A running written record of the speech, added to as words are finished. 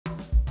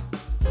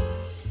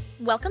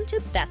Welcome to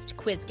Best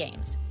Quiz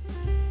Games.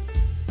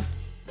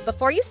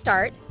 Before you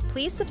start,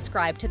 please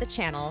subscribe to the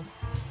channel.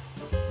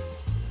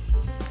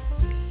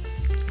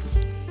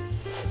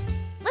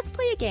 Let's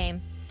play a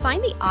game.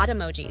 Find the odd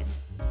emojis.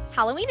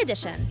 Halloween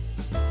edition.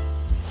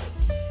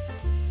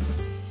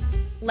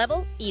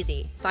 Level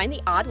easy. Find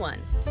the odd one.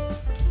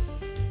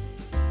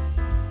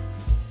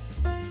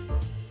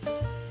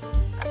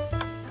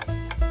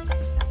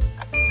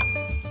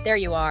 There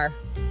you are.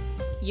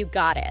 You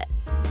got it.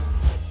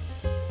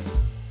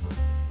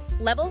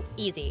 Level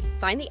easy.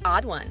 Find the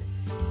odd one.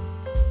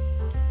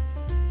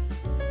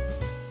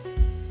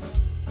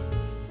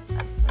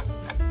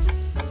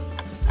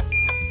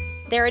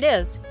 There it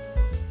is.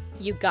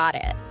 You got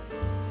it.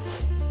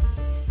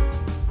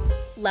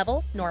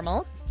 Level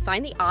normal.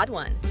 Find the odd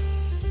one.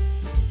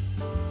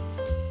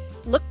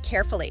 Look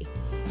carefully.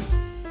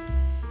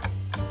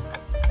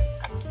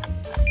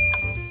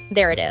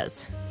 There it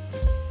is.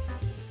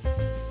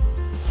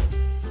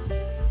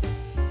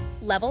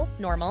 Level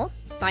normal.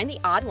 Find the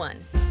odd one.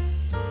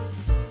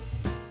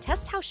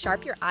 Test how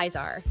sharp your eyes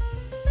are.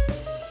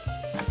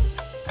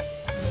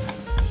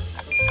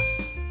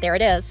 There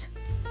it is.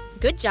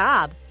 Good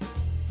job.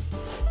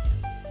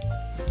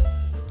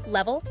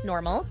 Level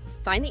normal.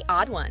 Find the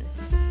odd one.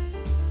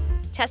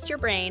 Test your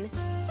brain.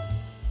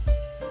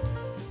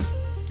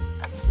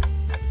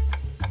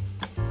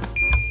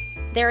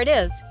 There it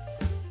is.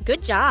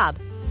 Good job.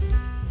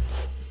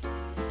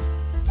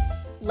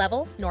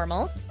 Level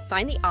normal.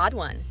 Find the odd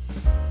one.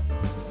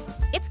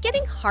 It's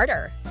getting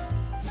harder.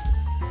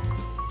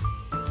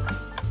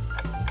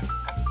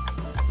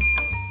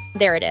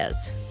 There it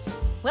is.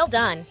 Well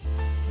done.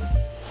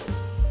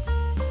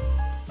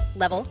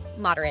 Level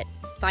moderate.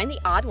 Find the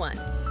odd one.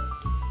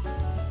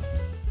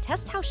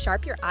 Test how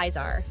sharp your eyes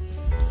are.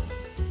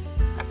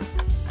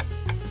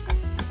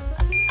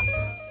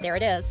 There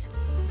it is.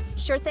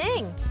 Sure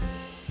thing.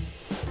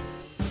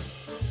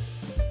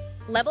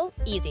 Level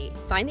easy.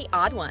 Find the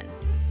odd one.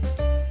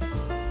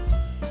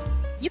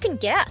 You can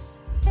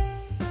guess.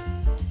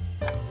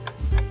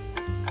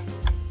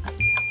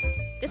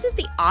 This is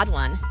the odd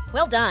one.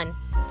 Well done.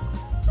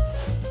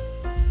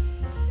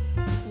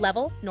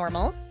 Level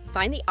normal.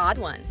 Find the odd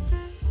one.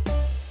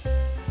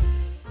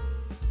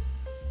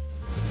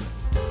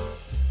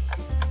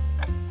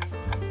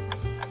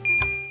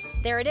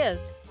 There it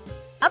is.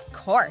 Of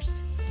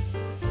course.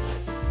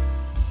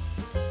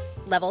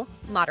 Level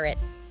moderate.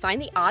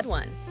 Find the odd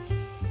one.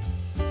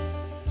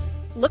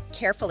 Look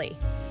carefully.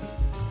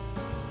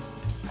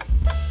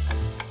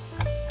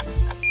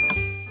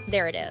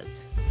 There it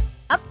is.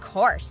 Of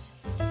course.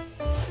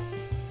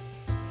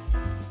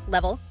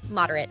 Level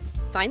moderate.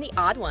 Find the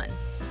odd one.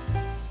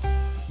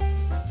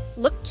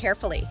 Look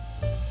carefully.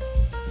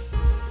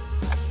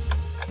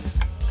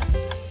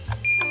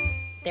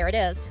 There it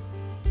is.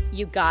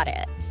 You got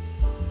it.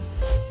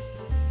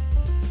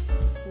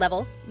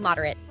 Level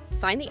moderate.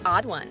 Find the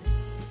odd one.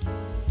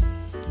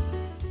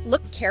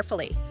 Look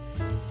carefully.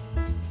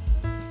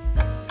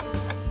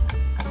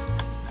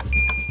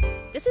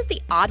 This is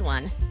the odd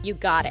one. You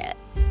got it.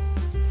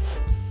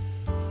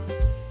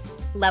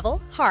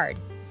 Level hard.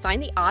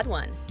 Find the odd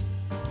one.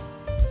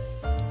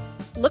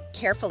 Look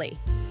carefully.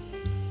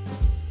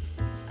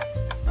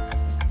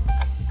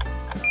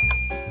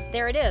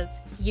 There it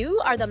is.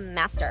 You are the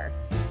master.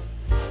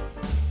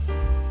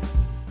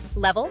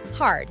 Level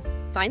hard.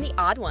 Find the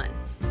odd one.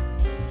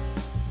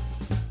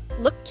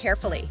 Look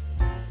carefully.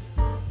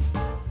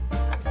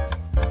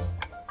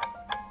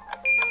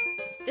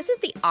 This is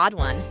the odd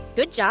one.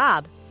 Good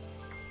job.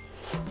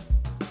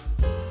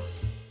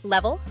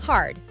 Level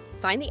hard.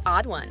 Find the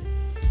odd one.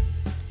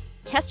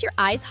 Test your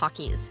eyes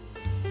hockeys.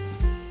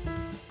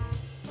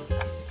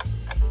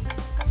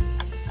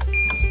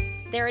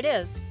 There it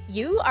is.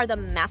 You are the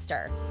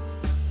master.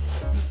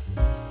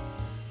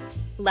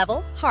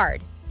 Level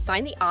hard.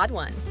 Find the odd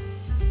one.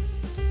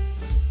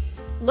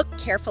 Look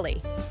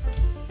carefully.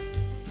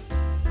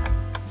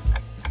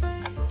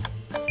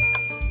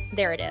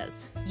 There it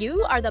is.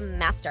 You are the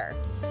master.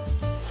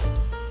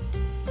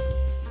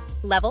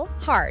 Level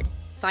hard.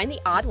 Find the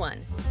odd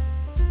one.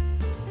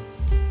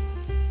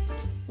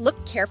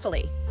 Look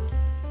carefully.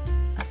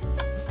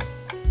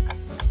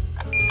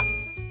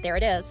 There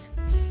it is.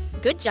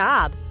 Good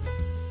job.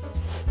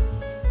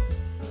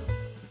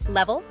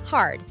 Level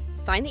hard.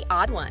 Find the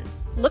odd one.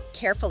 Look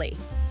carefully.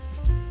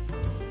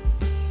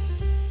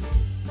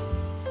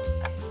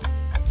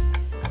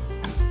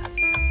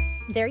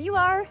 There you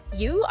are.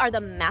 You are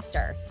the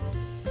master.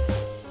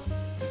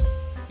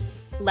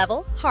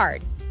 Level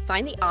hard.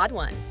 Find the odd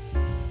one.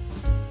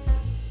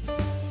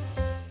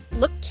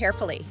 Look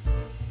carefully.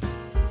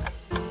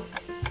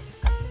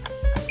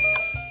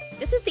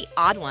 This is the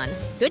odd one.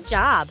 Good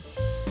job.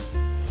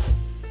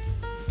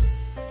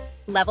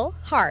 Level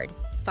hard.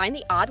 Find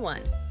the odd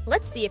one.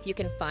 Let's see if you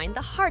can find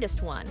the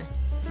hardest one.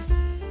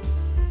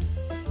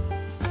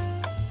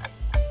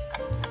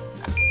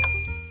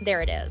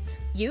 There it is.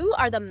 You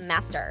are the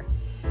master.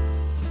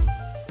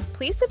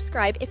 Please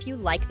subscribe if you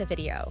like the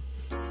video.